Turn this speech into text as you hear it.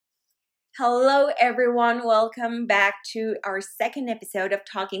Hello, everyone. Welcome back to our second episode of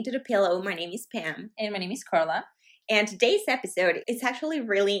Talking to the Pillow. My name is Pam. And my name is Carla. And today's episode is actually a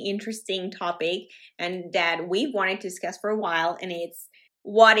really interesting topic and that we've wanted to discuss for a while. And it's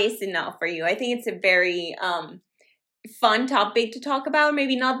what is enough for you? I think it's a very fun topic to talk about.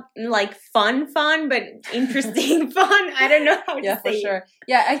 Maybe not like fun, but interesting fun. I don't know how to say for sure. it.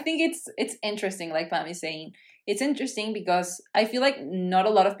 Yeah, I think it's interesting, like Pam is saying. It's interesting because I feel like not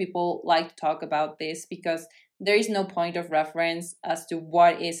a lot of people like to talk about this because there is no point of reference as to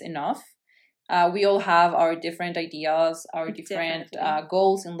what is enough. We all have our different ideas, our different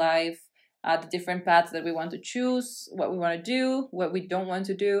goals in life, the different paths that we want to choose, what we want to do, what we don't want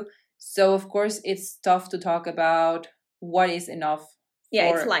to do. So, of course, it's tough to talk about what is enough.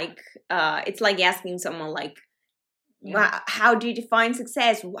 Yeah, it's like asking someone like, how do you define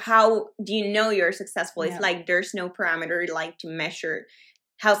success? How do you know you're successful? It's like there's no parameter like to measure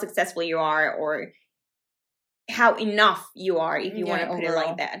how successful you are or how enough you are, if you want to put it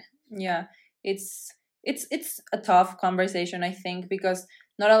like that. Yeah, it's a tough conversation, I think, because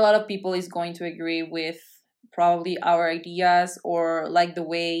not a lot of people is going to agree with probably our ideas or like the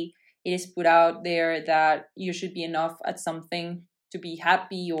way it is put out there that you should be enough at something to be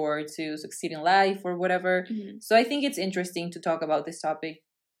happy or to succeed in life or whatever. Mm-hmm. So I think it's interesting to talk about this topic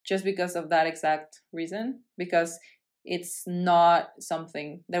just because of that exact reason, because it's not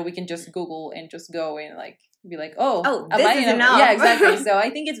something that we can just Google and just go and like be like, oh this is enough. Yeah, exactly. So I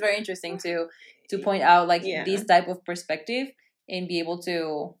think it's very interesting to point out like this type of perspective and be able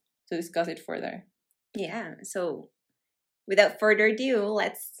to discuss it further. Yeah. So without further ado,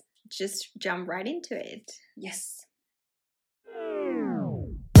 let's just jump right into it. Yes.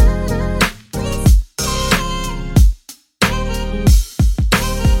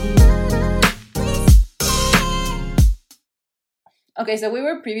 Okay, so we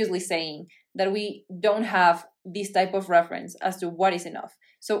were previously saying that we don't have this type of reference as to what is enough.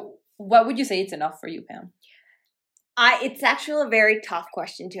 So what would you say it's enough for you, Pam? It's actually a very tough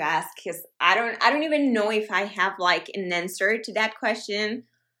question to ask because I don't even know if I have like an answer to that question.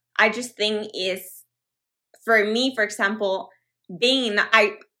 I just think is, for me, for example,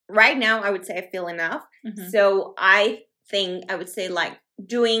 right now I would say I feel enough. Mm-hmm. So I think I would say like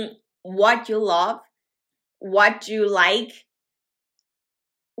doing what you love, what you like,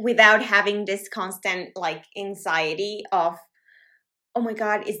 without having this constant like anxiety of, oh my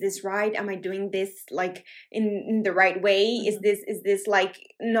God, is this right? Am I doing this like in the right way? Mm-hmm. Is this like,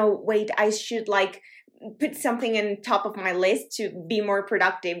 no, wait, I should like put something on top of my list to be more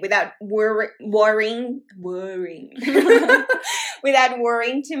productive without worrying without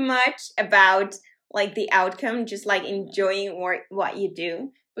worrying too much about like the outcome, just like enjoying what you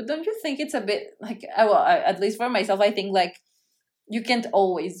do. But don't you think it's a bit like, at least for myself, I think like you can't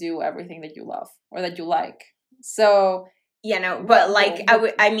always do everything that you love or that you like. So yeah, no, but like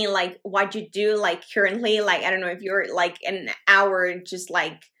I mean like what you do like currently, like I don't know if you're like an hour just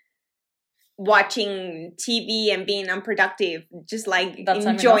like watching TV and being unproductive, just like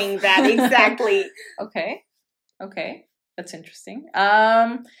enjoying that. Exactly. Okay, that's interesting.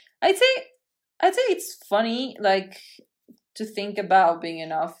 I'd say it's funny like to think about being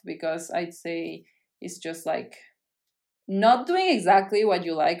enough, because I'd say it's just like not doing exactly what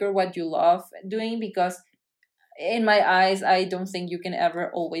you like or what you love doing, because in my eyes I don't think you can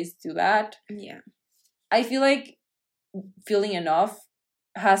ever always do that. Yeah, I feel like feeling enough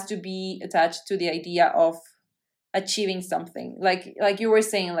has to be attached to the idea of achieving something, like you were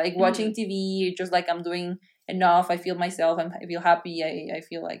saying, like watching TV, just like I'm doing enough, I feel myself, I feel happy, I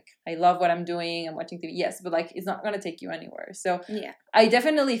feel like I love what I'm doing, I'm watching TV, yes, but like it's not gonna take you anywhere. So yeah, I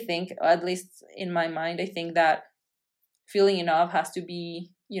definitely think, at least in my mind, I think that feeling enough has to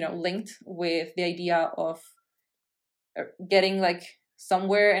be, linked with the idea of getting like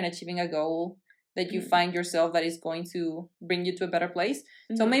somewhere and achieving a goal that you find yourself that is going to bring you to a better place.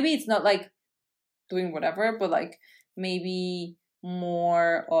 Mm-hmm. So maybe it's not like doing whatever, but like maybe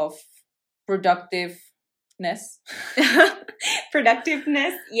more of productiveness.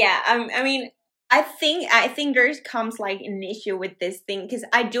 Productiveness. Yeah. I mean, I think there comes like an issue with this thing, because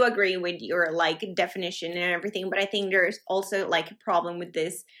I do agree with your like definition and everything, but I think there's also like a problem with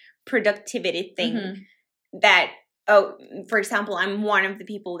this productivity thing that, for example, I'm one of the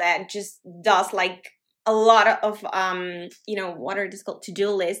people that just does like a lot of what are these called, to-do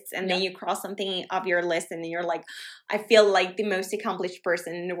lists, and then you cross something off your list and then you're like, I feel like the most accomplished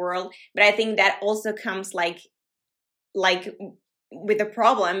person in the world. But I think that also comes like with a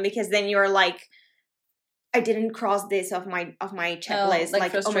problem, because then you're like, I didn't cross this of my checklist.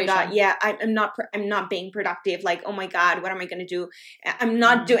 Like oh my god, yeah, I'm not being productive. Like, oh my god, what am I gonna do? I'm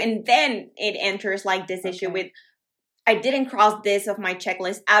not doing. And then it enters like this issue with, I didn't cross this of my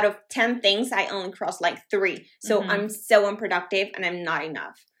checklist. Out of 10 things, I only crossed like 3. So I'm so unproductive and I'm not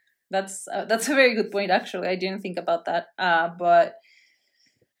enough. That's a very good point, actually. I didn't think about that. But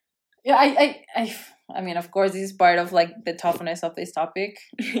yeah, I mean, of course, this is part of like the toughness of this topic.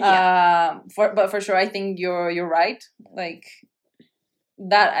 But for sure, I think you're right. Like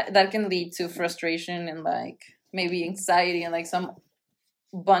that can lead to frustration and like maybe anxiety and like some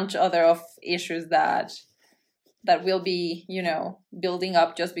bunch other of issues that will be, you know, building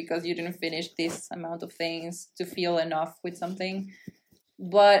up just because you didn't finish this amount of things to feel enough with something.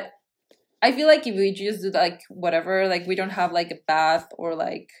 But I feel like if we just do like whatever, like we don't have like a path or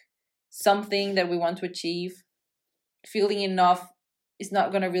like something that we want to achieve, feeling enough is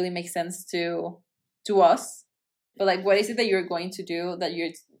not going to really make sense to us. But like, what is it that you're going to do that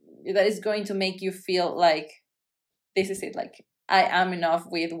is going to make you feel like this is it, like I am enough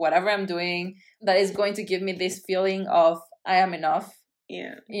with whatever I'm doing, that is going to give me this feeling of I am enough,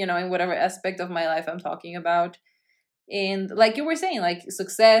 you know, in whatever aspect of my life I'm talking about. And like you were saying, like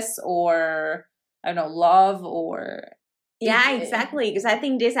success or I don't know, love or exactly, because I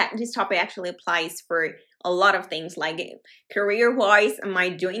think this topic actually applies for a lot of things, like career wise, am I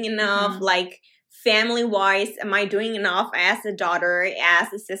doing enough? Like family wise, am I doing enough as a daughter,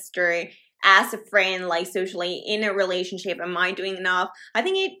 as a sister, as a friend, like socially in a relationship? Am I doing enough? I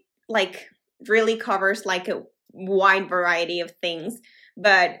think it like really covers like a wide variety of things.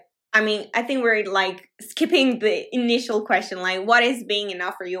 But I mean, I think we're like skipping the initial question, like what is being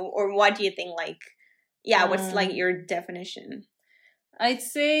enough for you, or what do you think, like what's like your definition? I'd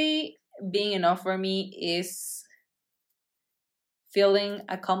say being enough for me is feeling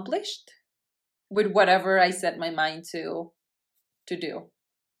accomplished with whatever I set my mind to do.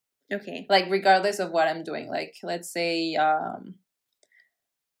 Okay. Like regardless of what I'm doing. Like let's say I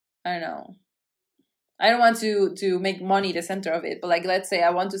don't know. I don't want to make money the center of it, but like let's say I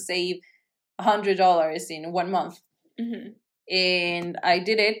want to save $100 in 1 month. And I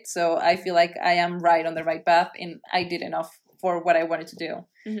did it, so I feel like I am right on the right path and I did enough for what I wanted to do.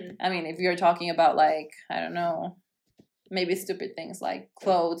 I mean, if you're talking about like, I don't know, maybe stupid things like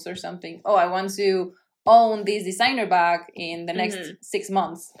clothes or something. Oh, I want to own this designer bag in the next 6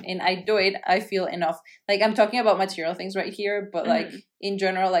 months and I do it, I feel enough. Like I'm talking about material things right here, but like in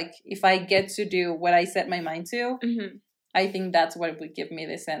general, like if I get to do what I set my mind to, I think that's what would give me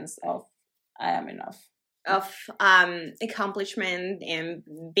the sense of I am enough. Of accomplishment and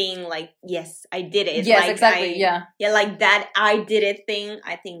being like, yes, I did it. Yes, like, exactly. Yeah, like that I did it thing.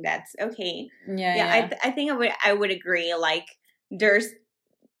 I think that's okay. I think I would agree. Like there's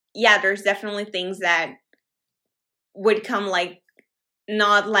definitely things that would come like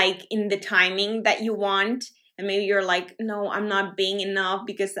not like in the timing that you want, and maybe you're like, no, I'm not being enough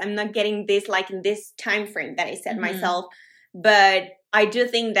because I'm not getting this like in this time frame that I set myself. But I do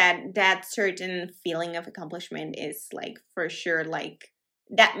think that certain feeling of accomplishment is like for sure like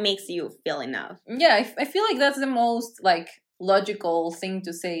that makes you feel enough. Yeah, I feel like that's the most like logical thing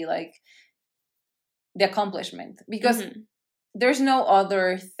to say, like the accomplishment, because there's no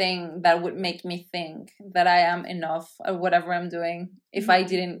other thing that would make me think that I am enough or whatever I'm doing if I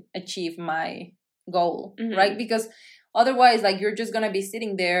didn't achieve my goal, right? Because otherwise, like, you're just going to be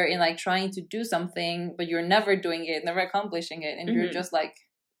sitting there and, like, trying to do something, but you're never doing it, never accomplishing it. And you're just like,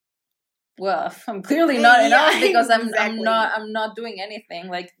 well, I'm clearly not enough because I'm not doing anything,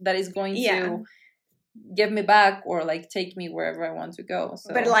 like, that is going to give me back or, like, take me wherever I want to go.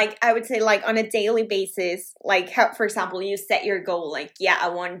 So. But, like, I would say, like, on a daily basis, like, how, for example, you set your goal, like, I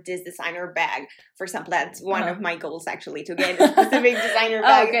want this designer bag. For example, that's one of my goals, actually, to get a specific designer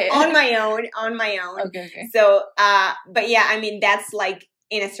bag on my own. Okay. So, but yeah, I mean, that's, like,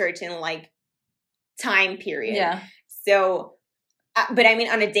 in a certain, like, time period. Yeah. So, but I mean,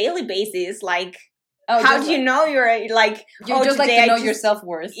 on a daily basis, like, how do you know you're, like, you just, like, to know your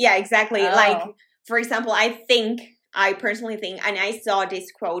self-worth. Yeah, exactly. Like, for example, I personally think, and I saw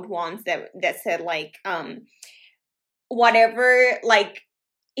this quote once that said, like, whatever, like,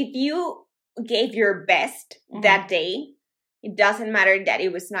 if you gave your best that day, it doesn't matter that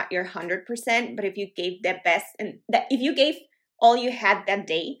it was not your 100%, but if you gave the best, and that if you gave all you had that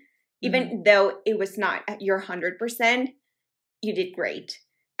day, even though it was not your 100%, you did great.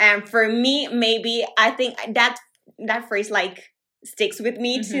 And for me, maybe, I think that phrase, like, sticks with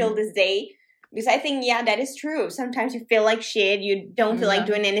me till this day. Because I think, that is true. Sometimes you feel like shit. You don't feel like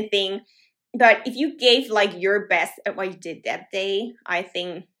doing anything. But if you gave, like, your best at what you did that day, I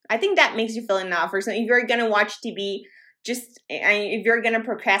think I think that makes you feel enough. Or something. If you're gonna watch TV, if you're gonna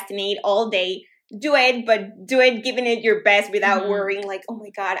procrastinate all day, do it, but do it giving it your best without worrying like, oh my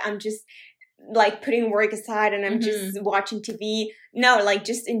God, I'm just like putting work aside and I'm just watching TV. No, like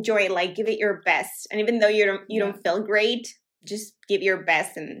just enjoy it, like give it your best. And even though you don't feel great, just give your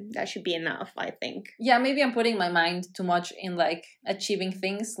best, and that should be enough, I think. Yeah, maybe I'm putting my mind too much in like achieving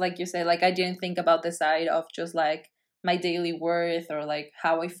things, like you say. Like I didn't think about the side of just like my daily worth or like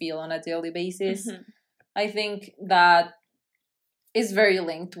how I feel on a daily basis. I think that is very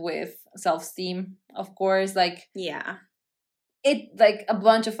linked with self-esteem, of course. Like it, like a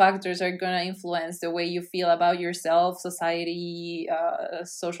bunch of factors are gonna influence the way you feel about yourself, society,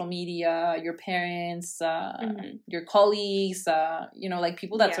 social media, your parents, your colleagues, you know, like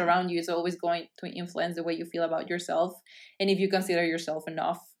people that surround you is always going to influence the way you feel about yourself, and if you consider yourself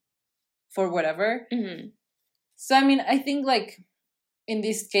enough for whatever. So I mean, I think like in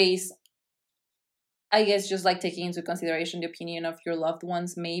this case, I guess just like taking into consideration the opinion of your loved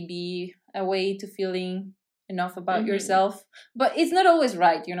ones may be a way to feeling enough about yourself, but it's not always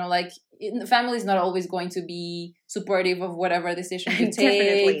right, you know, like the family is not always going to be supportive of whatever decision you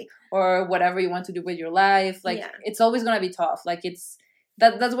take or whatever you want to do with your life. Like it's always going to be tough. Like it's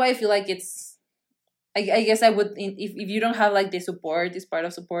that's why I feel like it's I guess I would, if you don't have like the support, this part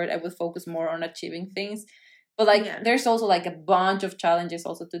of support, I would focus more on achieving things. But like there's also like a bunch of challenges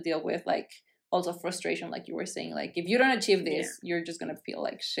also to deal with, like also frustration, like you were saying. Like if you don't achieve this, you're just gonna feel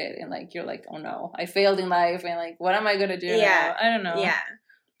like shit, and like you're like, oh no, I failed in life, and like what am I gonna do now? I don't know.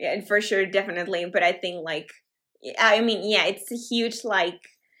 Yeah, for sure, definitely. But I think like, I mean, it's a huge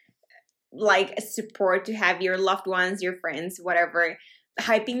like a support to have your loved ones, your friends, whatever,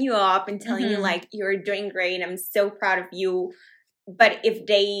 hyping you up and telling you like you're doing great, I'm so proud of you. But if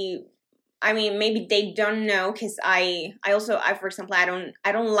they, I mean, maybe they don't know, because I for example, I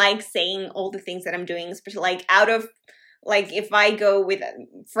don't like saying all the things that I'm doing, especially like out of, like if I go with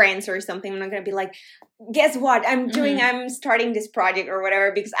friends or something, I'm not going to be like, guess what I'm starting this project or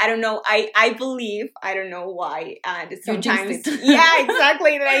whatever, because I don't know, I believe, I don't know why, sometimes,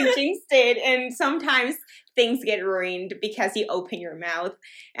 exactly, that I jinxed it, and sometimes things get ruined because you open your mouth,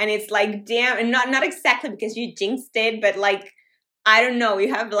 and it's like, damn, and not exactly because you jinxed it, but like, I don't know,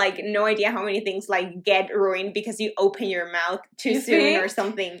 you have like no idea how many things like get ruined because you open your mouth too soon or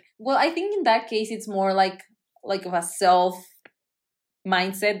something. Well, I think in that case it's more like of a self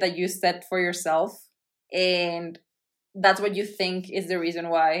mindset that you set for yourself, and that's what you think is the reason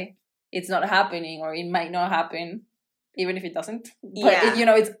why it's not happening, or it might not happen even if it doesn't, but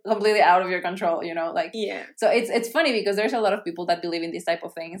it's completely out of your control, like so it's funny because there's a lot of people that believe in these type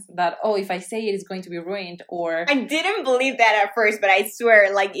of things, that if I say it, it's going to be ruined. Or I didn't believe that at first, but I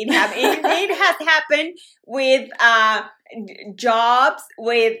swear, like it happened. It has happened with jobs,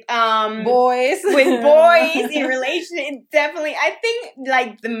 with boys in relationships. Definitely, I think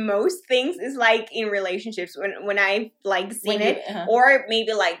like the most things is like in relationships when I've like seen it, or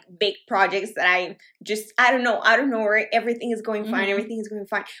maybe like big projects that I don't know where everything is going fine, everything is going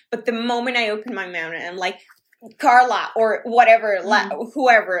fine, but the moment I open my mouth and I'm like, Carla or whatever,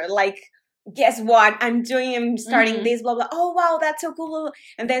 whoever, like, guess what I'm doing, I'm starting this, blah blah, oh wow, that's so cool, blah, blah.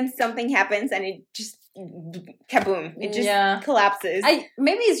 And then something happens and it just kaboom, it just collapses.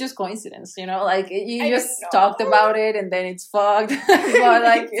 Maybe it's just coincidence, like you just talked about it and then it's fucked. But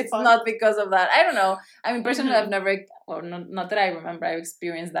like it's not because of that. I don't know. I mean, personally, I've never, or not that I remember, I've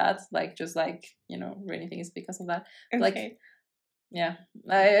experienced that, like just like really think it's because of that. Like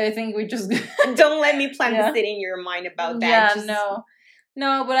I think we just don't let me plant the seed in your mind about that.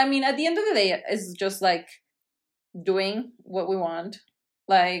 No, but I mean, at the end of the day, it's just like doing what we want.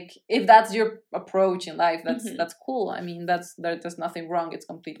 Like, if that's your approach in life, that's cool. I mean, there's nothing wrong. It's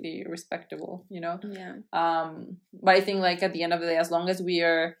completely respectable, But I think, like, at the end of the day, as long as we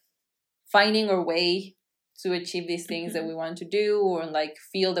are finding our way to achieve these things that we want to do, or like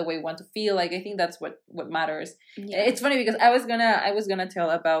feel the way we want to feel, like, I think that's what matters. It's funny because I was gonna tell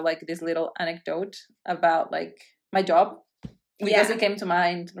about like this little anecdote about like my job, because it came to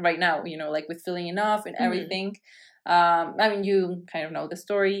mind right now, like with feeling enough and everything. I mean, you kind of know the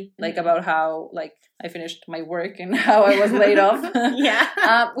story, like about how like I finished my work and how I was laid off.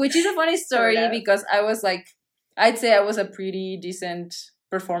 Which is a funny story because I was like, I'd say I was a pretty decent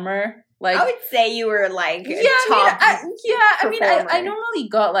performer. Like, I would say you were like top. I mean, I normally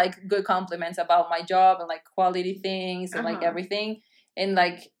got like good compliments about my job and like quality things and like everything. And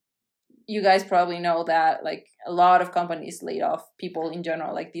like, you guys probably know that like a lot of companies laid off people in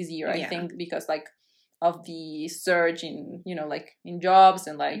general, like this year, I think, because like of the surge in, like in jobs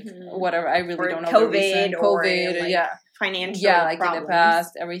and like whatever. I really don't know the reason. COVID, financial like problems. in the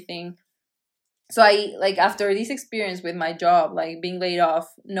past, everything. So I, like, after this experience with my job, like being laid off,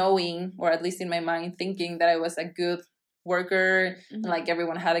 knowing, or at least in my mind, thinking that I was a good worker, and like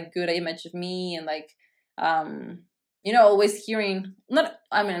everyone had a good image of me, and like, always hearing,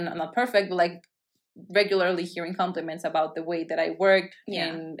 I'm not perfect, but like regularly hearing compliments about the way that I worked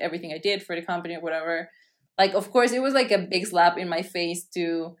and everything I did for the company or whatever. Like, of course, it was like a big slap in my face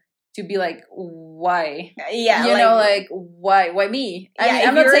to be like, why? Yeah, like why me? I mean,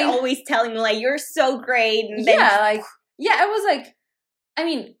 I'm not saying always telling me like you're so great. And then I was like, I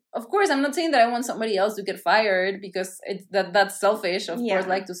mean, of course, I'm not saying that I want somebody else to get fired, because that's selfish, of course,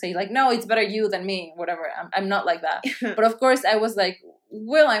 like to say like, no, it's better you than me, whatever. I'm not like that. But of course, I was like,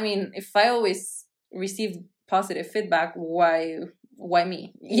 well, I mean, if I always received positive feedback, why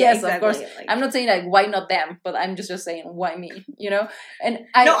me? Yes, exactly. Of course. Like, I'm not saying like why not them, but I'm just saying why me, And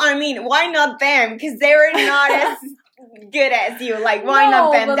I mean, why not them? Because they were not as good as you. Like, why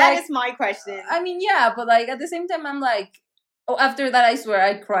not them? That is my question. I mean, yeah, but like at the same time, I'm like, after that, I swear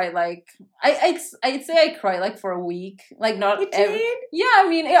I cried. Like, I'd say I cried like for a week. Like, not you did? Yeah, I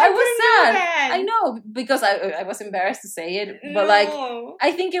mean, I was sad. I know, because I was embarrassed to say it, but like,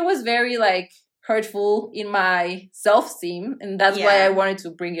 I think it was very like hurtful in my self-esteem, and that's why I wanted to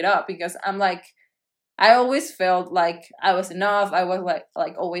bring it up, because I'm like, I always felt like I was enough. I was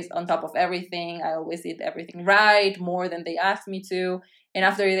like always on top of everything. I always did everything right, more than they asked me to. And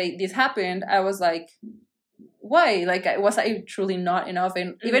after this happened, I was like, why? Like, was I truly not enough?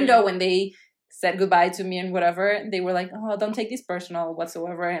 And even though when they said goodbye to me and whatever, they were like, oh, don't take this personal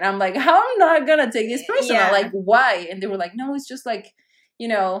whatsoever. And I'm like, how am I not gonna take this personal? Like, why? And they were like, no, it's just like,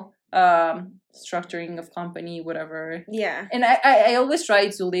 structuring of company, whatever. Yeah. And I always try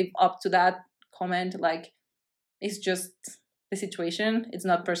to live up to that comment, like, it's just the situation. It's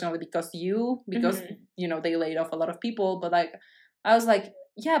not personally because they laid off a lot of people, but like, I was like,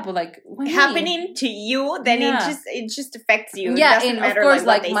 yeah, but like, when happening to you, then it just affects you. Yeah, it doesn't and matter, of course,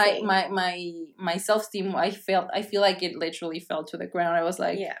 like my self-esteem, I feel like it literally fell to the ground. I was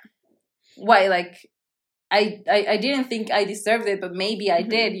like, why? Like, I didn't think I deserved it, but maybe I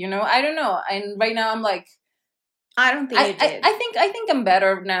did. I don't know. And right now, I'm like, I don't think you did. I think I'm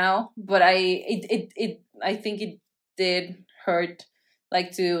better now, but I think it did hurt,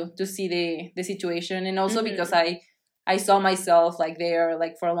 like, to see the situation, and also because I saw myself like there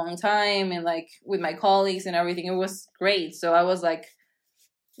like for a long time, and like with my colleagues and everything, it was great. So I was like,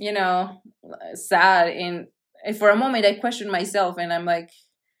 sad, and for a moment I questioned myself, and I'm like,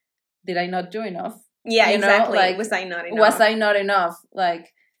 did I not do enough? Yeah, exactly. Like, was I not enough? Was I not enough?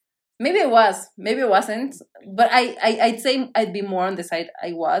 Like, maybe it was, maybe it wasn't. But I'd say I'd be more on the side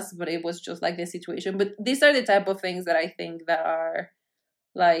I was, but it was just like the situation. But these are the type of things that I think that are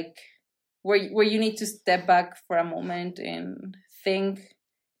like where you need to step back for a moment and think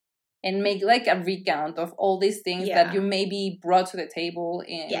and make like a recount of all these things that you maybe brought to the table,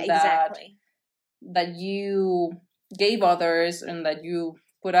 and that you gave others, and that you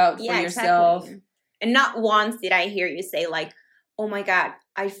put out for yourself. Exactly. And not once did I hear you say like, oh my God,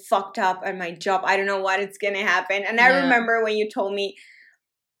 I fucked up at my job. I don't know what it's going to happen. And I remember when you told me,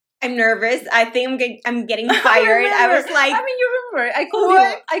 I'm nervous. I think I'm getting fired. I was like, I mean, you remember? I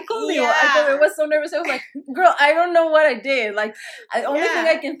called you. I was so nervous. I was like, girl, I don't know what I did. Like, the only thing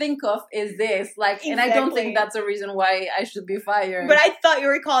I can think of is this. Like, and I don't think that's a reason why I should be fired. But I thought you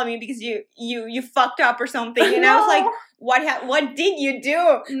were calling me because you fucked up or something. And I was like, what did you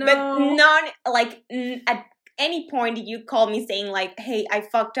do? No. But not like at any point did you call me saying like, hey, I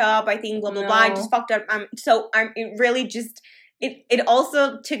fucked up. I think blah blah blah. I just fucked up. It really just. It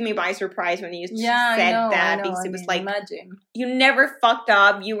also took me by surprise when you said that, because it was like, imagine. You never fucked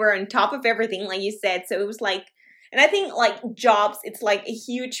up. You were on top of everything, like you said. So it was like, and I think like jobs, it's like a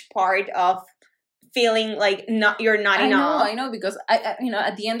huge part of feeling like you're not enough. I know, because I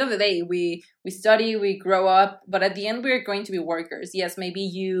at the end of the day, we study, we grow up, but at the end we're going to be workers. Yes, maybe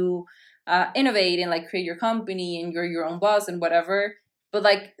you innovate and like create your company and you're your own boss and whatever. But,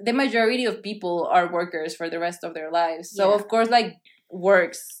 like, the majority of people are workers for the rest of their lives. So, of course, like,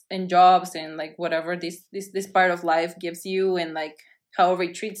 works and jobs and, like, whatever this part of life gives you, and, like, however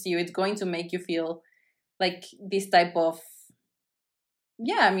it treats you, it's going to make you feel, like, this type of,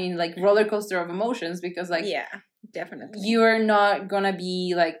 like, roller coaster of emotions. Because, like, definitely, you're not gonna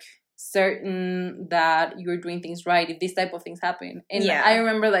be, like, certain that you're doing things right if this type of things happen. And I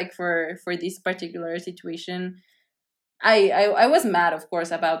remember, like, for this particular situation, I was mad, of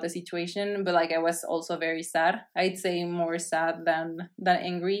course, about the situation, but like I was also very sad. I'd say more sad than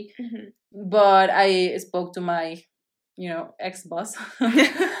angry. Mm-hmm. But I spoke to my ex-boss.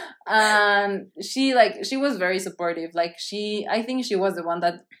 And she was very supportive. Like I think she was the one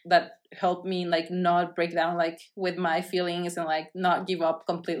that helped me like not break down like with my feelings and like not give up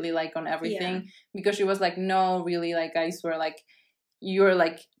completely like on everything, because she was like, no, really, like I swear, like you're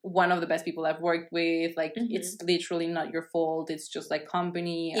like one of the best people I've worked with. Like it's literally not your fault. It's just like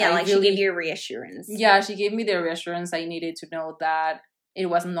company. Yeah, like really, she gave you reassurance. Yeah, she gave me the reassurance I needed to know that it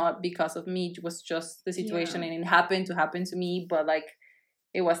was not because of me. It was just the situation, and it happened to happen to me. But like,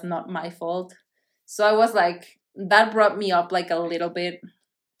 it was not my fault. So I was like, that brought me up like a little bit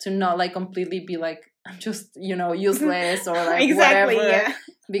to not like completely be like, I'm just useless or like exactly, whatever. Yeah.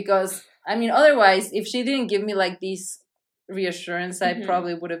 Because I mean, otherwise, if she didn't give me like this reassurance, I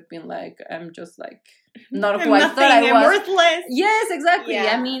probably would have been like, I'm just like not who I thought I was. Worthless. Yes, exactly.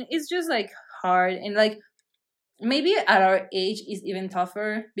 Yeah. I mean, it's just like hard, and like maybe at our age is even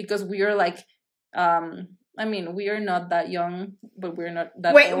tougher because we are like, I mean, we are not that young, but we're not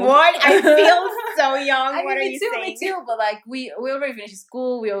that Wait, old. what? I feel so young. I what mean, are you saying? Me too, but like we already finished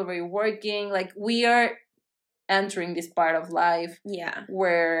school, we already working, like we are entering this part of life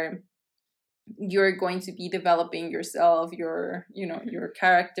where you're going to be developing yourself, your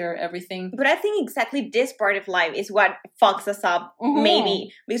character, everything. But I think exactly this part of life is what fucks us up,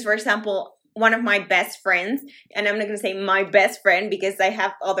 maybe. Because, for example, one of my best friends, and I'm not going to say my best friend because I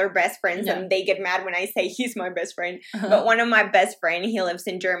have other best friends and they get mad when I say he's my best friend. But one of my best friend, he lives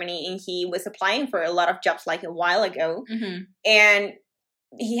in Germany and he was applying for a lot of jobs like a while ago. And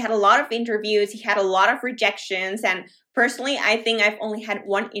he had a lot of interviews. He had a lot of rejections. And personally, I think I've only had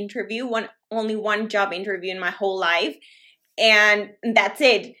only one job interview in my whole life. And that's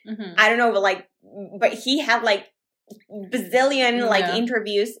it. I don't know, but he had like bazillion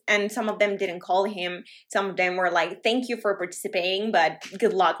interviews, and some of them didn't call him. Some of them were like, thank you for participating, but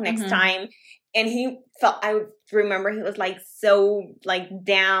good luck next time. And I remember he was like so like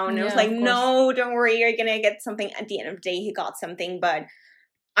down. I was like, no, don't worry, you're gonna get something. At the end of the day, he got something. But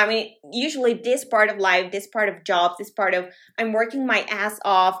I mean, usually this part of life, this part of jobs, this part of I'm working my ass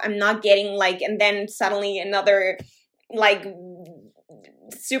off, I'm not getting like, and then suddenly another like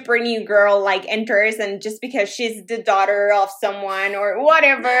super new girl like enters, and just because she's the daughter of someone or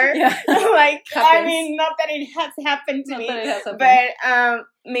whatever, like happens. I mean, not that it has happened to me, but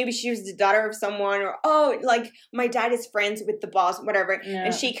maybe she was the daughter of someone, or like my dad is friends with the boss, whatever,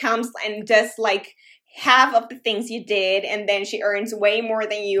 and she comes and does like half of the things you did, and then she earns way more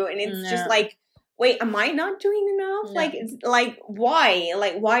than you, and it's just like, wait, am I not doing enough? Like, it's like, why?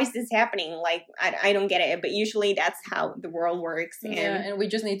 Like, why is this happening? Like, I don't get it. But usually that's how the world works. And we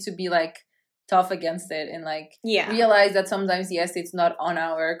just need to be like tough against it and like realize that sometimes, yes, it's not on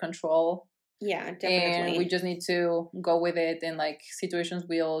our control. Yeah, definitely. And we just need to go with it, and like situations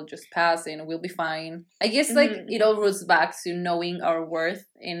will just pass and we'll be fine. I guess like it all roots back to knowing our worth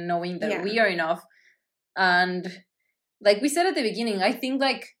and knowing that we are enough. And like we said at the beginning, I think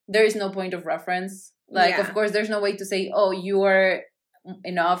like there is no point of reference. Like, of course, there's no way to say, oh, you are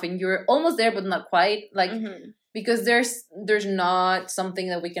enough and you're almost there, but not quite. Like, because there's not something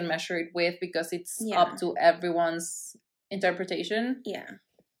that we can measure it with, because it's up to everyone's interpretation.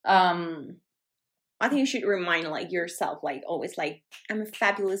 I think you should remind like yourself, like always, like, I'm a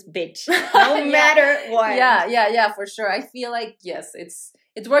fabulous bitch, no matter what. Yeah, for sure. I feel like, yes, it's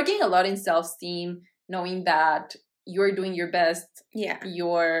working a lot in self-esteem, knowing that you're doing your best,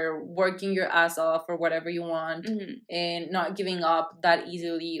 you're working your ass off for whatever you want, and not giving up that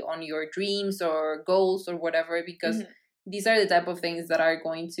easily on your dreams or goals or whatever, because these are the type of things that are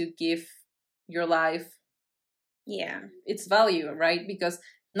going to give your life its value, right? Because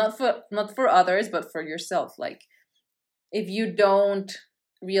not for others, but for yourself. Like, if you don't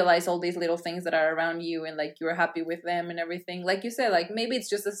realize all these little things that are around you and like you're happy with them and everything, like you said, like maybe it's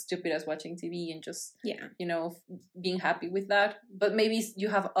just as stupid as watching TV and just being happy with that, but maybe you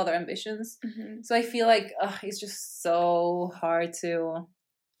have other ambitions. So I feel like it's just so hard to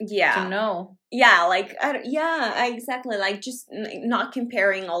know. Like exactly, like just not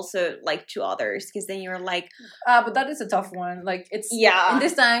comparing also like to others, because then you're like but that is a tough one. Like, it's in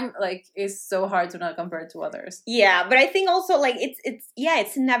this time, like, it's so hard to not compare to others. But I think also like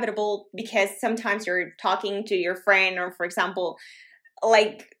it's inevitable, because sometimes you're talking to your friend, or for example,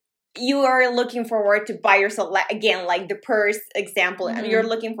 like you are looking forward to buy yourself, like, again, like the purse example, and you're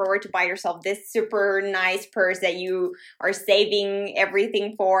looking forward to buy yourself this super nice purse that you are saving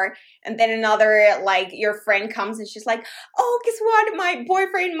everything for, and then another, like, your friend comes and she's like, oh, guess what, my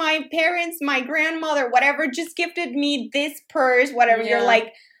boyfriend, my parents, my grandmother, whatever, just gifted me this purse, whatever. You're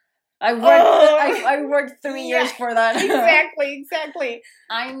like, I worked 3 years for that. Exactly.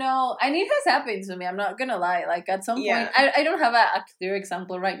 I know. And it has happened to me. I'm not gonna lie. Like at some point, I don't have a clear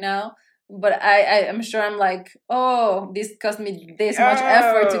example right now, but I'm sure I'm like, oh, this cost me this much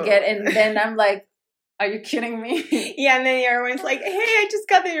effort to get, and then I'm like, are you kidding me? Yeah, and then everyone's like, hey, I just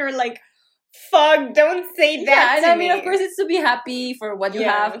got there. You're like, fuck, don't say that and to I mean, me. of course, it's to be happy for what you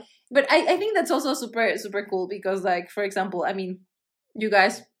have. But I think that's also super, super cool because, like, for example, I mean, you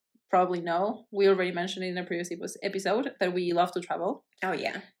guys probably know, we already mentioned it in a previous episode that we love to travel. Oh,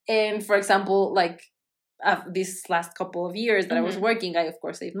 yeah. And for example, like, this last couple of years that I was working, I, of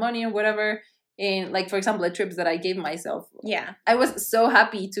course, saved money or whatever. And, like, for example, the trips that I gave myself. Yeah. I was so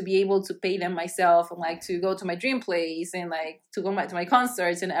happy to be able to pay them myself and, like, to go to my dream place and, like, to go to my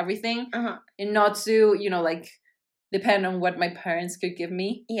concerts and everything. And not to, you know, like, depend on what my parents could give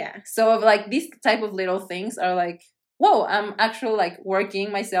me. Yeah. So, like, these type of little things are, like, whoa, I'm actually, like,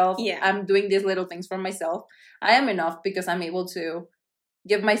 working myself. Yeah. I'm doing these little things for myself. I am enough because I'm able to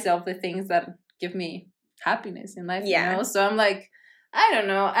give myself the things that give me happiness in life, you know? So I'm like, I don't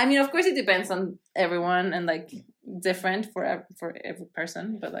know. I mean, of course, it depends on everyone and, like, different for every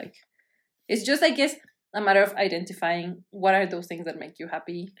person. But, like, it's just, I guess, a matter of identifying what are those things that make you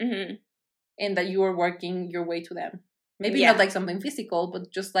happy and that you are working your way to them. Maybe not, like, something physical,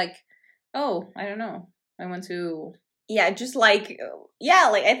 but just, like, oh, I don't know. I want to... Yeah, just like,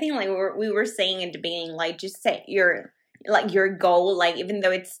 like, I think, like, we were saying at the beginning, like, just set your goal, like, even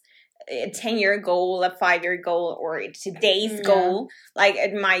though it's a 10-year goal, a 5-year goal, or today's goal, like,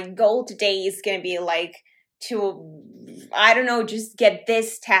 my goal today is going to be, like, to, I don't know, just get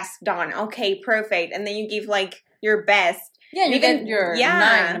this task done. Okay, perfect. And then you give, like, your best. Yeah, you get your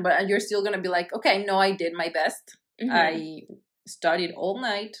 9, but you're still going to be like, okay, no, I did my best. I studied all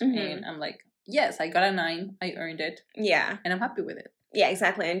night, and I'm like, yes, I got a 9. I earned it. Yeah. And I'm happy with it. Yeah,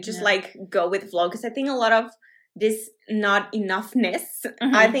 exactly. And just, like, go with the flow. Because I think a lot of this not enoughness,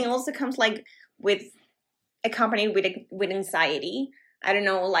 I think also comes, like, with accompanied with anxiety. I don't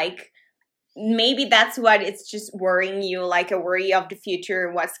know, like, maybe that's what it's just worrying you, like a worry of the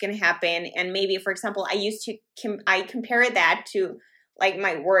future, what's going to happen. And maybe, for example, I used to, I compare that to, like,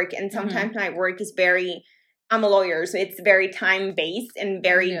 my work. And sometimes my work is very... I'm a lawyer, so it's very time-based and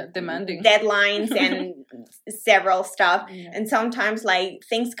very demanding. Deadlines and several stuff. Yeah. And sometimes, like,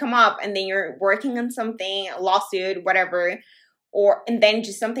 things come up and then you're working on something, a lawsuit, whatever, and then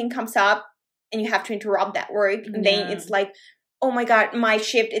just something comes up and you have to interrupt that work. And then it's like, oh my God, my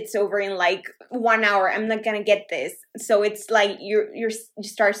shift, it's over in, like, 1 hour. I'm not going to get this. So it's like you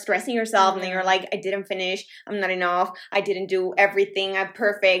start stressing yourself and then you're like, I didn't finish. I'm not enough. I didn't do everything. I'm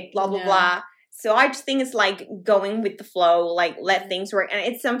perfect, blah, blah, blah. So I just think it's, like, going with the flow, like, let things work. And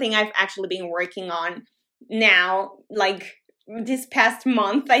it's something I've actually been working on now, like, this past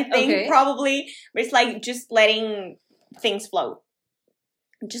month, I think, probably. But it's, like, just letting things flow.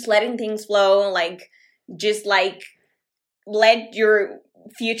 Just letting things flow, like, just, like, let your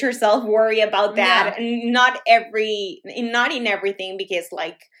future self worry about that. And not in everything, because,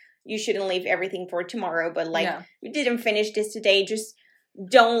 like, you shouldn't leave everything for tomorrow. But, like, you didn't finish this today. Just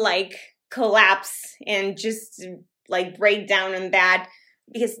don't, like... collapse and just, like, break down on that,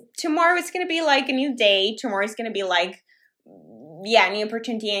 because tomorrow it's gonna be like a new day. Tomorrow is gonna be like, a new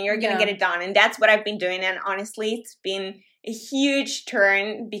opportunity, and you're gonna get it done. And that's what I've been doing. And honestly, it's been a huge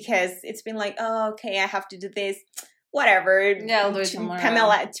turn, because it's been like, oh, okay, I have to do this, whatever. Yeah, I'll do it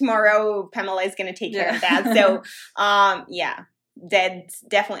tomorrow. Pamela is gonna take care of that. So that's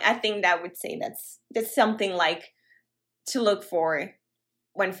definitely, I think that would say that's something, like, to look for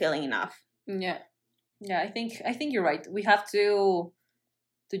when feeling enough. I think you're right. We have to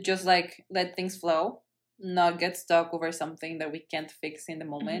just, like, let things flow, not get stuck over something that we can't fix in the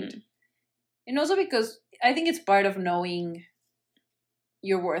moment. And also because I think it's part of knowing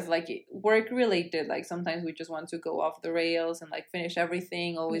your worth, like, work related. Like, sometimes we just want to go off the rails and, like, finish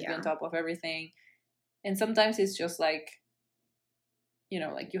everything, always be on top of everything. And sometimes it's just, like, you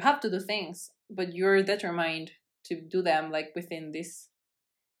know, like, you have to do things, but you're determined to do them, like, within this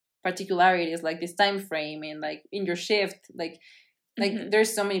particularities, like this time frame, and, like, in your shift, like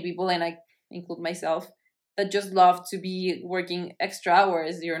there's so many people, and I include myself, that just love to be working extra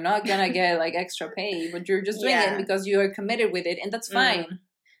hours. You're not gonna get, like, extra pay, but you're just doing it because you are committed with it, and that's fine,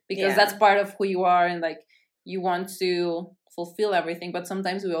 because that's part of who you are, and, like, you want to fulfill everything. But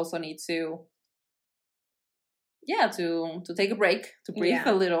sometimes we also need to to take a break, to breathe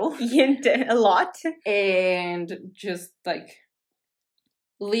a little, a lot, and just, like,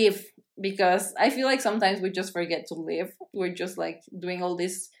 live, because I feel like sometimes we just forget to live. We're just, like, doing all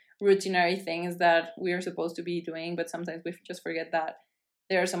these routinary things that we are supposed to be doing, but sometimes we just forget that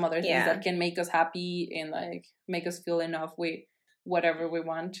there are some other things Yeah. that can make us happy and like make us feel enough with whatever we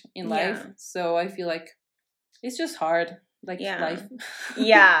want in life. Yeah. So I feel like it's just hard, like Yeah. life.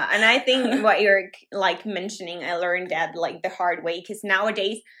 Yeah, and I think what you're like mentioning, I learned that like the hard way, because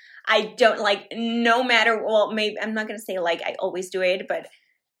nowadays I don't like, no matter, well, maybe I'm not gonna say like I always do it, but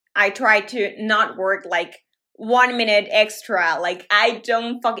I try to not work like 1 minute extra. Like I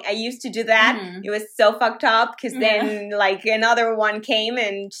used to do that. Mhm. It was so fucked up, because then like another one came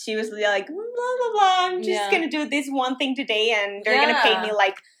and she was like, blah blah blah, I'm just gonna do this one thing today and they're gonna pay me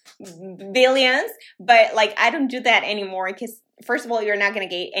like billions. But like I don't do that anymore, because first of all, you're not gonna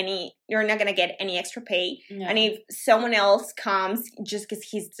get any extra pay. Yeah. And if someone else comes just because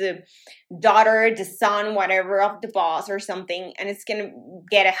he's the daughter, the son, whatever of the boss or something, and it's gonna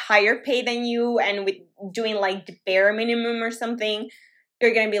get a higher pay than you, and with doing like the bare minimum or something,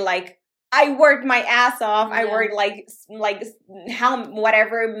 you're gonna be like, I worked my ass off. I worked like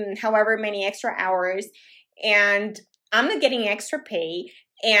however many extra hours, and I'm not getting extra pay,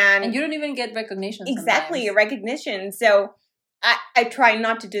 and you don't even get recognition. Exactly, sometimes. recognition. So I try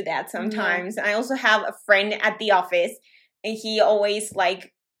not to do that sometimes. I also have a friend at the office, and he always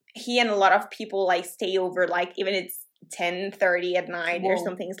like, he and a lot of people like stay over, like even it's 10:30 at night or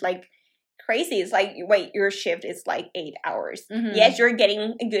something. It's like crazy. It's like, wait, your shift is like 8 hours. Mhm. Yes, you're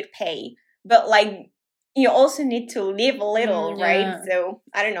getting a good pay, but like you also need to live a little, right? So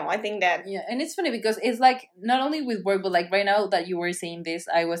I don't know. I think that and it's funny because it's like not only with work, but like right now that you were saying this,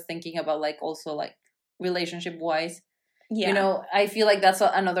 I was thinking about like also like relationship wise. Yeah. You know, I feel like that's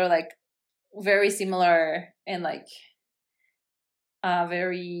another like very similar and like a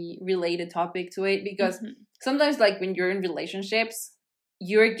very related topic to it, because sometimes like when you're in relationships,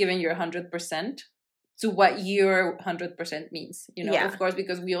 you're giving your 100% to what your 100% means, you know, of course,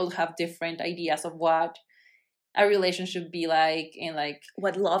 because we all have different ideas of what a relationship be like, and like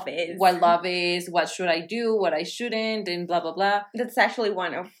what love is, what should I do, what I shouldn't, and blah blah blah. That's actually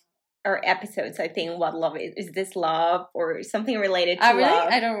one of our episodes, I think. What love is this love or something related to really? love?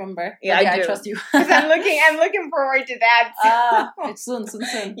 I don't remember. Yeah, I trust you. I'm looking forward to that. It's soon.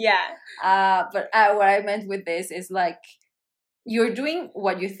 Yeah. But what I meant with this is like you're doing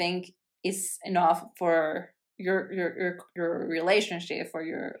what you think is enough for your relationship, for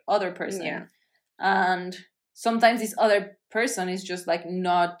your other person, and sometimes this other person is just like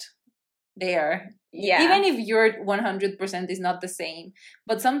not there. Even if your 100% is not the same.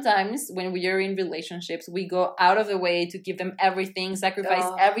 But sometimes when we are in relationships, we go out of the way to give them everything, sacrifice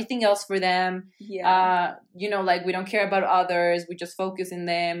everything else for them. You know, like we don't care about others. We just focus in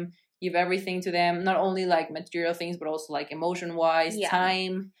them, give everything to them. Not only like material things, but also like emotion-wise,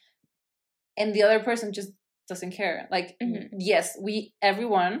 time. And the other person just doesn't care. Like, yes,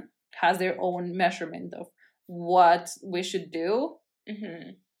 everyone has their own measurement of what we should do.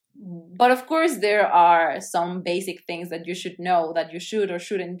 But of course, there are some basic things that you should know that you should or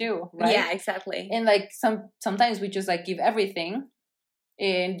shouldn't do, right? Yeah, exactly. And like sometimes we just like give everything,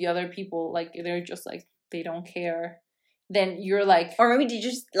 and the other people like they're just like they don't care. Then you're like, or maybe you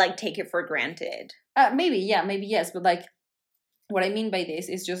just like take it for granted. Maybe yes, but like what I mean by this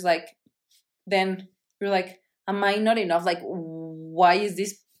is just like then you're like, am I not enough? Like, why is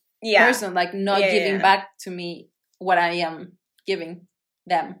this person like not giving back to me what I am giving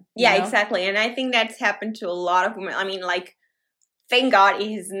them? Yeah, know? Exactly. And I think that's happened to a lot of women. I mean, like, thank God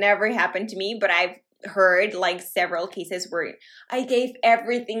it has never happened to me, but I've heard like several cases where I gave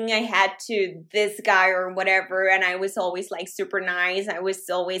everything I had to this guy or whatever, and I was always like super nice. I was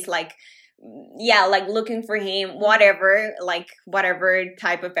always like, like looking for him, whatever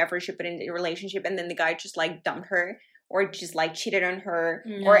type of effort she put in the relationship, and then the guy just like dumped her or just like cheated on her,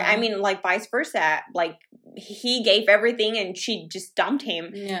 or I mean like vice versa, like he gave everything and she just dumped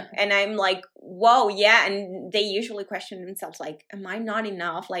him. And I'm like, whoa, and they usually question themselves like, am I not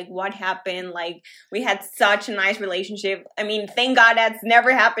enough? Like, what happened? Like, we had such a nice relationship. I mean, thank God that's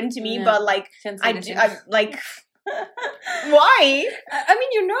never happened to me, but like I like why? I mean,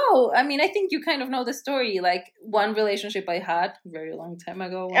 you know, I think you kind of know the story. Like, one relationship I had a very long time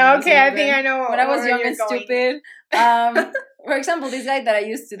ago. I think I know. When I was young and stupid. For example, this guy that I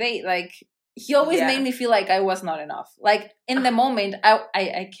used to date, like, he always made me feel like I was not enough. Like, in the moment,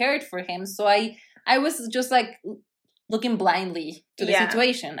 I cared for him. So I was just, like, looking blindly to the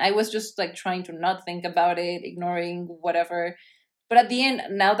situation. I was just, like, trying to not think about it, ignoring whatever. But at the end,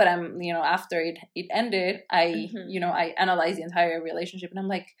 now that I'm, after it ended, I analyze the entire relationship and I'm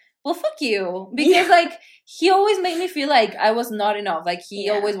like, well, fuck you. Because, like, he always made me feel like I was not enough. Like, he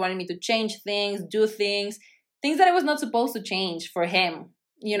always wanted me to change things, do things that I was not supposed to change for him.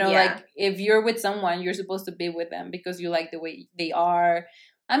 You know, Yeah. like if you're with someone, you're supposed to be with them because you like the way they are.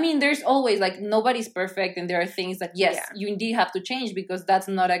 I mean, there's always like nobody's perfect, and there are things that yes, Yeah. you indeed have to change because that's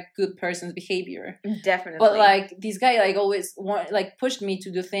not a good person's behavior. Definitely. But like this guy, like always pushed me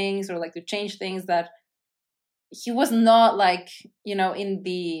to do things or like to change things that he was not like, you know,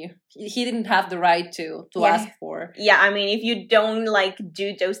 he didn't have the right to ask for. Yeah, I mean, if you don't like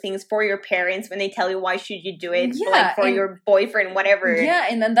do those things for your parents when they tell you why should you do it, like for your boyfriend, whatever. Yeah,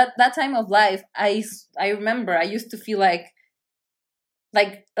 and then that time of life, I remember I used to feel like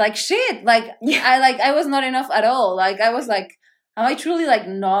shit. Like I was not enough at all. Like I was like, am I truly like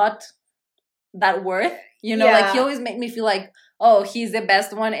not that worth? You know, like he always made me feel like, oh, he's the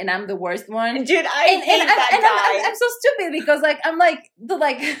best one and I'm the worst one. Dude, I hate that guy. I'm so stupid because like I'm like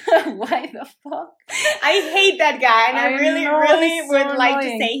why the fuck? I hate that guy, and I really would like to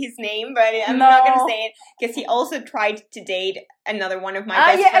say his name, but I'm not gonna say it because he also tried to date another one of my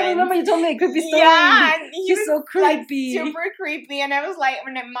best friends. I remember you told me a creepy story. Yeah, and he's so creepy, like, super creepy, and I was like,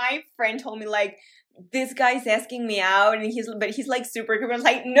 when my friend told me like, this guy's asking me out, and he's like super creepy. I was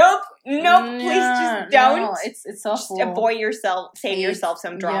like, nope, please just don't. No, it's awful. Just avoid yourself. Save yourself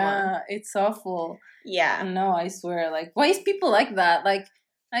some drama. Yeah, it's awful. Yeah. No, I swear. Like, why is people like that? Like,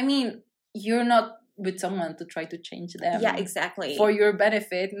 I mean, you're not with someone to try to change them. Yeah, exactly. For your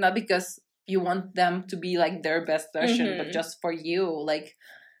benefit, not because you want them to be like their best version, but just for you. Like,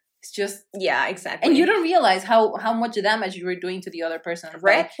 it's just exactly. And you don't realize how much damage you were doing to the other person.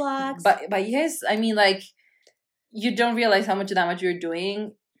 Red flags. But yes, I mean, like, you don't realize how much damage you're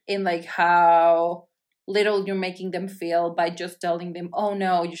doing in like how little you're making them feel by just telling them, oh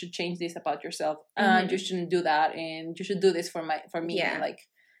no, you should change this about yourself, and you shouldn't do that, and you should do this for me. Yeah. Like,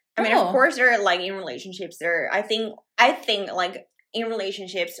 I mean, of course, there are like in relationships, I think like in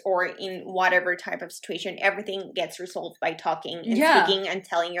relationships or in whatever type of situation, everything gets resolved by talking and speaking and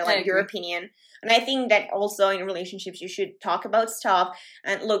telling your opinion. And I think that also in relationships, you should talk about stuff.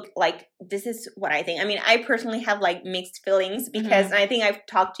 And look, like, this is what I think. I mean, I personally have like mixed feelings because and I think I've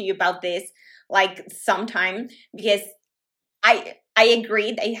talked to you about this like sometime, because I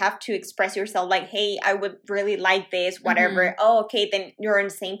agree that you have to express yourself like, hey, I would really like this, whatever. Oh, okay, then you're on the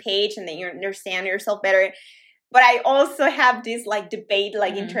same page and then you understand yourself better. But I also have this like debate,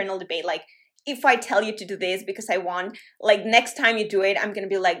 like internal debate, like, if I tell you to do this because I want, like, next time you do it, I'm gonna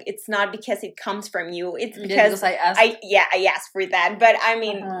be like, it's not because it comes from you, it's because I asked for that. But I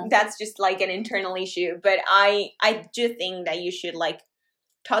mean, that's just like an internal issue. But I do think that you should like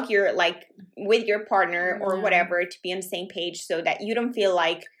talk with your partner or whatever to be on the same page, so that you don't feel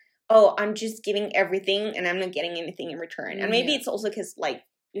like, oh, I'm just giving everything and I'm not getting anything in return. And maybe it's also because like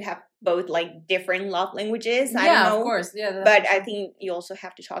you have both like different love languages. I don't know. Of course. Yeah. But I think you also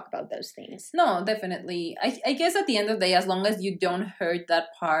have to talk about those things. No, definitely. I guess at the end of the day, as long as you don't hurt that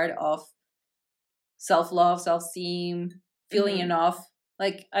part of self-love, self-esteem, feeling enough,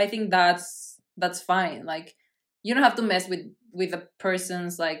 like, I think that's fine. Like, you don't have to mess with a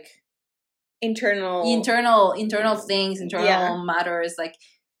person's like internal things, internal matters, like,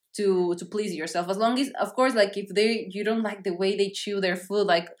 to please yourself. As long as, of course, like, if you don't like the way they chew their food,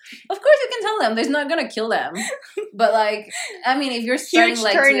 like, of course you can tell them. There's not gonna kill them. But like, I mean, if you're starting huge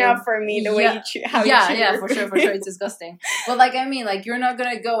like turn up for me the way you chew, how you chew your for sure, it's disgusting. But like, I mean, like, you're not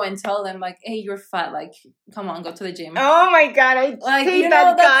gonna go and tell them like, hey, you're fat, like, come on, go to the gym. Oh my god, I hate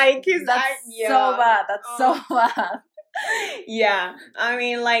that guy, because that's so bad. That's so bad. Yeah, I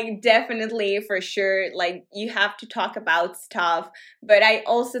mean, like, definitely, for sure, like, you have to talk about stuff. But I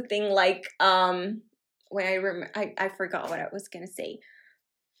also think like when I forgot what I was gonna say.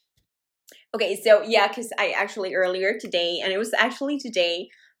 Okay, so yeah, because I actually earlier today, and it was actually today,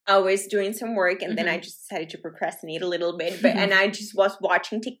 I was doing some work, and then I just decided to procrastinate a little bit, and I just was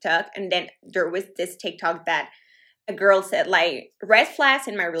watching TikTok, and then there was this TikTok that a girl said like red flags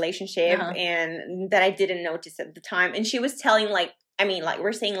in my relationship, and that I didn't notice at the time. And she was telling like, I mean, like,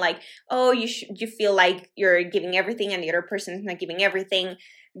 we're saying like, oh, you feel like you're giving everything and the other person's not giving everything.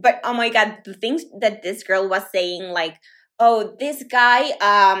 But oh my god, the things that this girl was saying, like, oh, this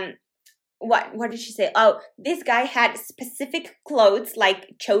guy, what did she say? Oh, this guy had specific clothes,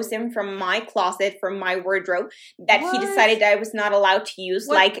 like, chosen from my closet, from my wardrobe, that he decided that I was not allowed to use,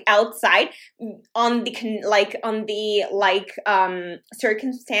 like, outside, on the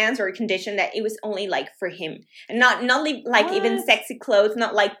circumstance or condition that it was only like for him, and not like even sexy clothes,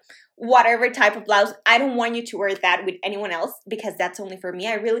 not like whatever type of blouse. I don't want you to wear that with anyone else because that's only for me.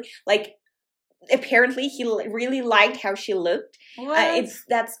 I really like. Apparently he really liked how she looked.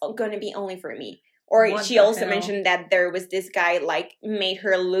 That's going to be only for me. Or she also mentioned that there was this guy, like, made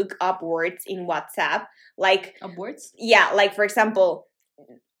her look upwards in WhatsApp, like, upwards. Yeah, like, for example,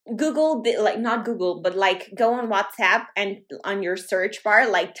 Google like not Google, but like go on WhatsApp and on your search bar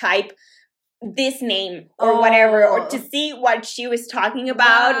like type this name or whatever, or to see what she was talking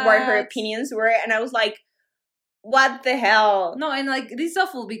about, what her opinions were, and I was like, what the hell? No, and like this is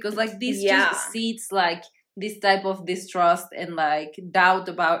awful because like this just seeds like this type of distrust and like doubt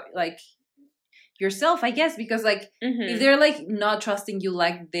about like yourself, I guess, because like if they're like not trusting you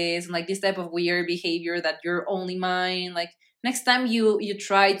like this and like this type of weird behavior that you're only mine, like next time you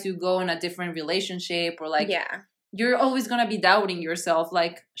try to go in a different relationship or like you're always gonna be doubting yourself,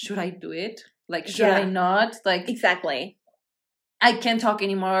 like, should I do it? Like, should I not? Like, exactly. I can't talk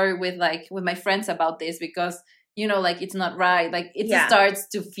anymore with my friends about this because, you know, like it's not right. Like it starts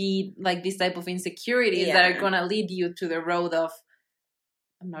to feed like this type of insecurities that are gonna lead you to the road of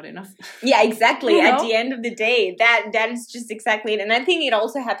I'm not enough. Yeah, exactly. You know? At the end of the day, that is just exactly it. And I think it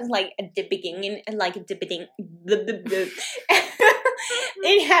also happens like at the beginning and like at the beginning.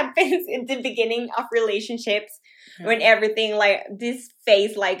 It happens at the beginning of relationships when everything like this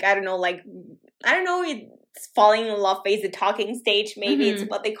phase, like I don't know, it's falling in love phase, the talking stage, maybe it's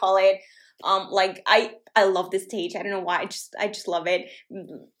what they call it. Like I love this stage. I don't know why. I just love it.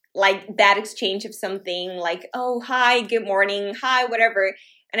 Like that exchange of something like, oh, hi, good morning, hi, whatever.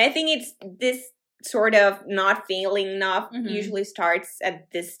 And I think it's this sort of not feeling enough usually starts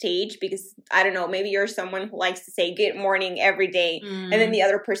at this stage because, I don't know, maybe you're someone who likes to say good morning every day and then the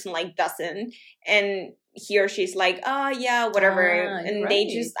other person like doesn't. And he or she's like, oh, yeah, whatever. And they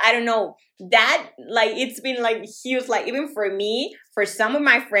just, I don't know, that like it's been like huge, like even for me, for some of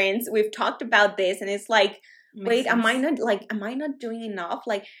my friends, we've talked about this and it's like, wait, am I not doing enough?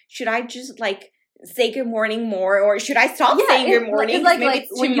 Like, should I just like say good morning more, or should I stop saying good morning? It's maybe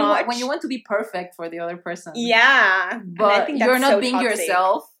it's too much. When you want to be perfect for the other person, but I think you're not being toxic.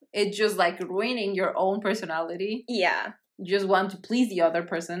 Yourself. It's just like ruining your own personality. Yeah, you just want to please the other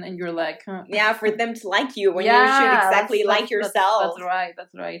person, and you're like, for them to like you when you should exactly like yourself.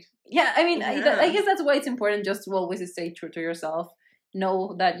 That's right. Yeah, I mean, I guess that's why it's important just to always stay true to yourself.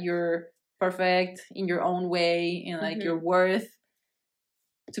 Know that you're perfect in your own way and like your worth,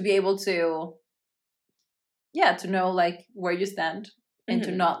 to be able to to know like where you stand and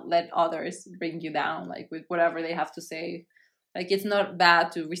to not let others bring you down like with whatever they have to say. Like it's not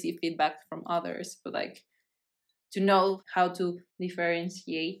bad to receive feedback from others, but like to know how to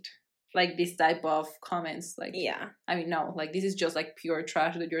differentiate like this type of comments, like I mean, no, like this is just like pure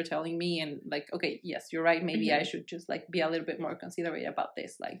trash that you're telling me, and like, okay, yes, you're right, maybe I should just like be a little bit more considerate about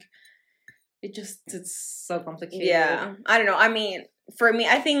this. Like it's so complicated. Yeah, I don't know. I mean, for me,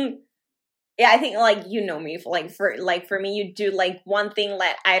 I think like, you know me, for me, you do like one thing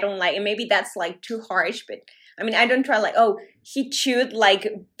that I don't like, and maybe that's like too harsh, but I mean, I don't try like, oh, he chewed like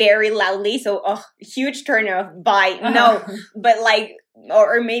very loudly, so huge turn off, bye. No, but like,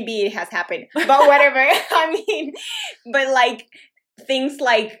 or maybe it has happened, but whatever. I mean, but like things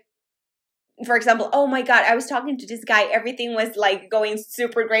like, for example, oh my God, I was talking to this guy. Everything was like going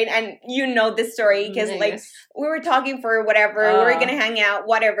super great. And you know this story because like we were talking for whatever. We were going to hang out,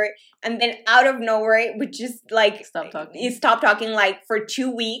 whatever. And then out of nowhere, it would just like he stopped talking like for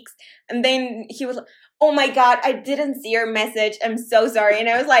 2 weeks. And then he was like, oh my God, I didn't see your message. I'm so sorry. And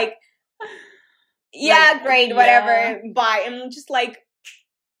I was like, yeah, like, great, whatever. Bye. And I'm just like,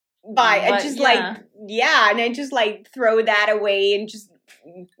 bye. I just like, and I just like throw that away and just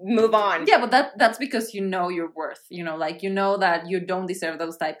move on. Yeah, but that's because you know your worth, you know, like you know that you don't deserve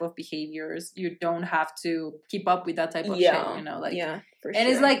those type of behaviors. You don't have to keep up with that type of shit, you know, like for and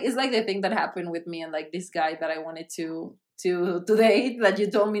sure. It's like the thing that happened with me and like this guy that I wanted to date, that you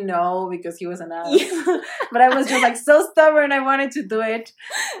told me no because he was an ass. But I was just like so stubborn, I wanted to do it.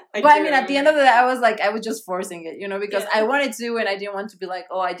 I mean, at the end of the day, I was just forcing it, you know, because I wanted to and I didn't want to be like,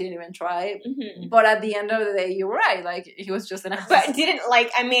 oh, I didn't even try. But at the end of the day, you were right, like he was just an ass. But didn't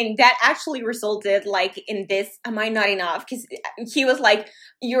like, I mean, that actually resulted like in this, am I not enough? Because he was like,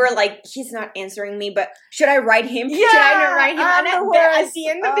 you were like, he's not answering me, but should I write him? Should I not write him? And at the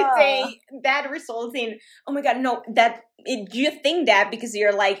end of the day, that results in, oh my God, no, you think that because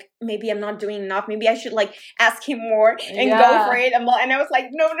you're like, maybe I'm not doing enough. Maybe I should like ask him more and go for it. And I was like,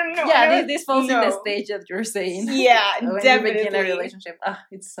 no. Yeah, this falls in the stage that you're saying. Yeah, when definitely. You begin a relationship,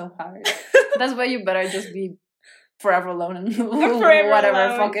 it's so hard. That's why you better just be forever alone and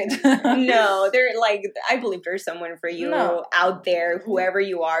whatever, fuck it. No, they're like, I believe there's someone for you out there, whoever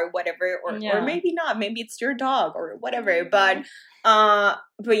you are, whatever, or maybe not. Maybe it's your dog or whatever. But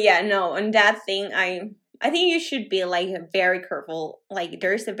yeah, no, on that thing, I think you should be like very careful. Like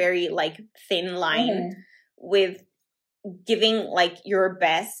there's a very like thin line with giving like your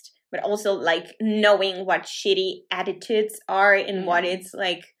best, but also like knowing what shitty attitudes are and what it's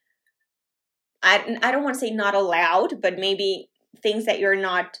like I don't want to say not allowed, but maybe things that you're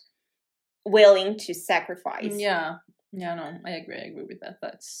not willing to sacrifice. Yeah, no, I agree with that.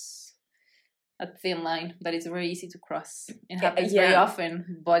 That's a thin line that is very easy to cross. It happens very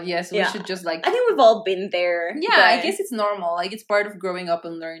often, but yes, we should just like, I think we've all been there. Yeah, but... I guess it's normal. Like, it's part of growing up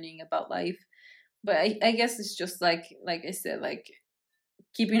and learning about life. But I guess it's just like I said, like,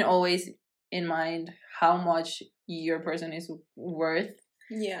 keeping always in mind how much your person is worth.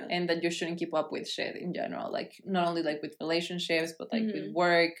 Yeah. And that you shouldn't keep up with shit in general. Like, not only like with relationships, but like with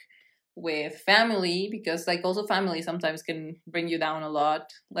work, with family, because like also family sometimes can bring you down a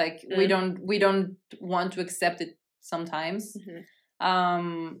lot. Like, we don't want to accept it sometimes.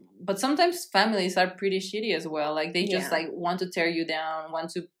 But sometimes families are pretty shitty as well. Like, they just like want to tear you down,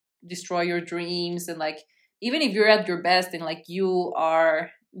 want to destroy your dreams, and like, even if you're at your best and like you are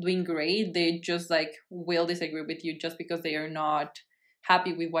doing great, they just like will disagree with you just because they are not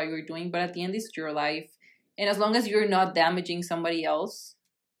happy with what you're doing. But at the end, it's your life, and as long as you're not damaging somebody else,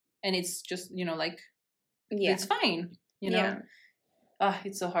 and it's just, you know, like, it's fine, you know.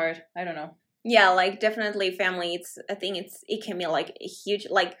 It's so hard. I don't know. Like, definitely family, I think it can be like a huge,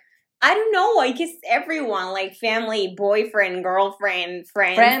 like, I don't know, I guess everyone, like family, boyfriend, girlfriend,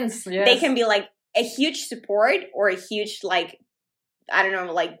 friends, yes. They can be like a huge support or a huge, like, I don't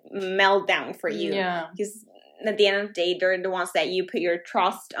know, like meltdown for you. Yeah. Because at the end of the day, they're the ones that you put your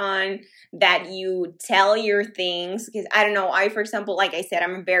trust on, that you tell your things. Because I don't know, I, for example, like I said,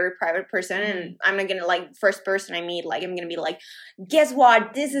 I'm a very private person, and I'm not gonna, like, first person I meet, like, I'm gonna be like, guess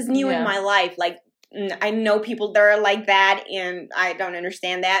what? This is new in my life. Like, I know people that are like that, and I don't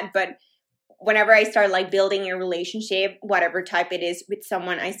understand that. But whenever I start like building a relationship, whatever type it is, with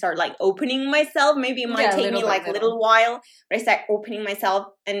someone, I start like opening myself. Maybe it might take me like a little while, but I start opening myself,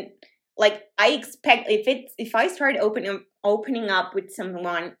 and like I expect if I start opening up with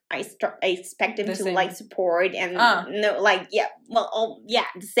someone, I expect them to like support and no, like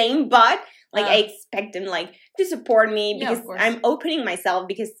the same, but like I expect them like to support me because I'm opening myself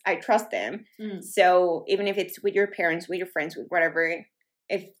because I trust them. So even if it's with your parents, with your friends, with whatever,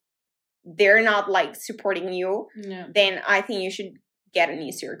 if they're not like supporting you, then I think you should get a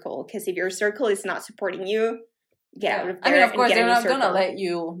new circle. Because if your circle is not supporting you, get out of there. I mean, of course, they're not gonna let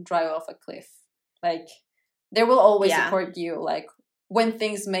you drive off a cliff. Like, they will always support you, like, when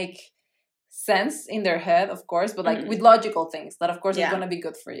things make sense in their head, of course, but like with logical things that, of course, is gonna be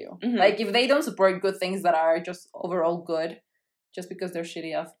good for you. Like, if they don't support good things that are just overall good, just because they're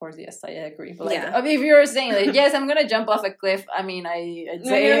shitty, of course, yes, I agree. But like, I mean, if you're saying like, yes, I'm gonna jump off a cliff, I mean, I'd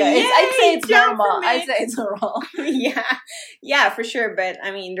say it's normal. I'd say it's normal. Yeah, for sure. But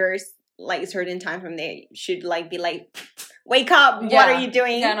I mean, there's like a certain time when they should like be like, wake up, what are you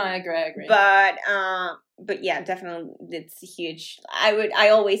doing? Yeah, no, I agree. But yeah, definitely, it's huge. I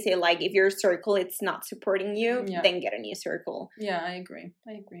always say, like, if your circle it's not supporting you, then get a new circle. Yeah, I agree.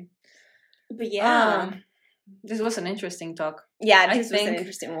 But yeah. This was an interesting talk. Yeah, this was an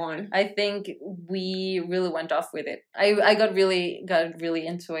interesting one. I think we really went off with it. I got really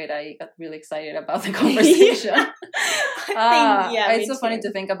into it. I got really excited about the conversation. It's so funny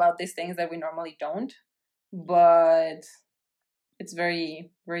to think about these things that we normally don't, but it's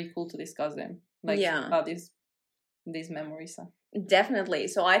very, very cool to discuss them. Like, about these memories. Definitely.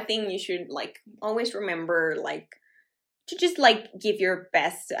 So I think you should like always remember like to just like give your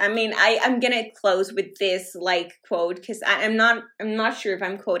best. I mean, I'm gonna close with this like quote because I'm not sure if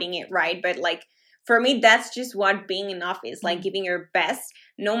I'm quoting it right, but like for me that's just what being enough is, like giving your best,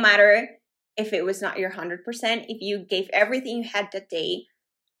 no matter if it was not your 100%. If you gave everything you had that day,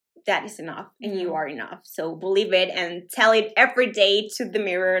 that is enough, and you are enough. So believe it and tell it every day to the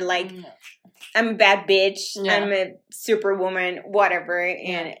mirror, like I'm a bad bitch, I'm a superwoman, whatever,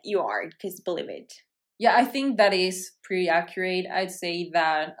 and you are, because believe it. Yeah, I think that is pretty accurate. I'd say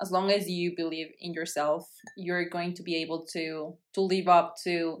that as long as you believe in yourself, you're going to be able to live up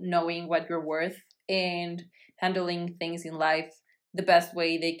to knowing what you're worth and handling things in life the best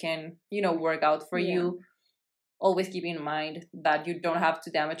way they can, work out for you. Always keep in mind that you don't have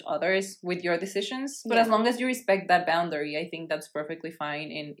to damage others with your decisions. But as long as you respect that boundary, I think that's perfectly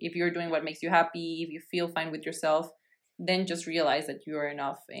fine. And if you're doing what makes you happy, if you feel fine with yourself, then just realize that you are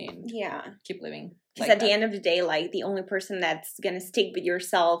enough and keep living. Because at the end of the day, like, the only person that's going to stick with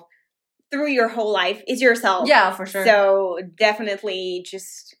yourself through your whole life is yourself. Yeah, for sure. So definitely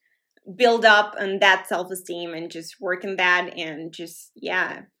just build up on that self-esteem and just work on that, and just,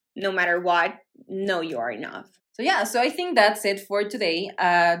 no matter what, know you are enough. So I think that's it for today.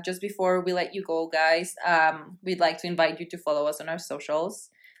 Just before we let you go, guys, we'd like to invite you to follow us on our socials.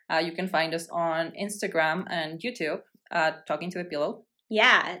 You can find us on Instagram and YouTube, Talking to the Pillow.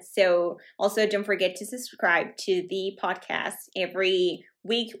 Yeah. So also don't forget to subscribe to the podcast. Every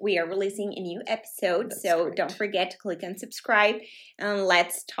week we are releasing a new episode. That's so correct. don't forget to click on subscribe. And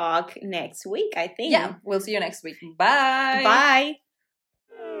let's talk next week, I think. Yeah, we'll see you next week. Bye.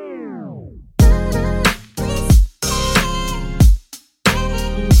 Bye.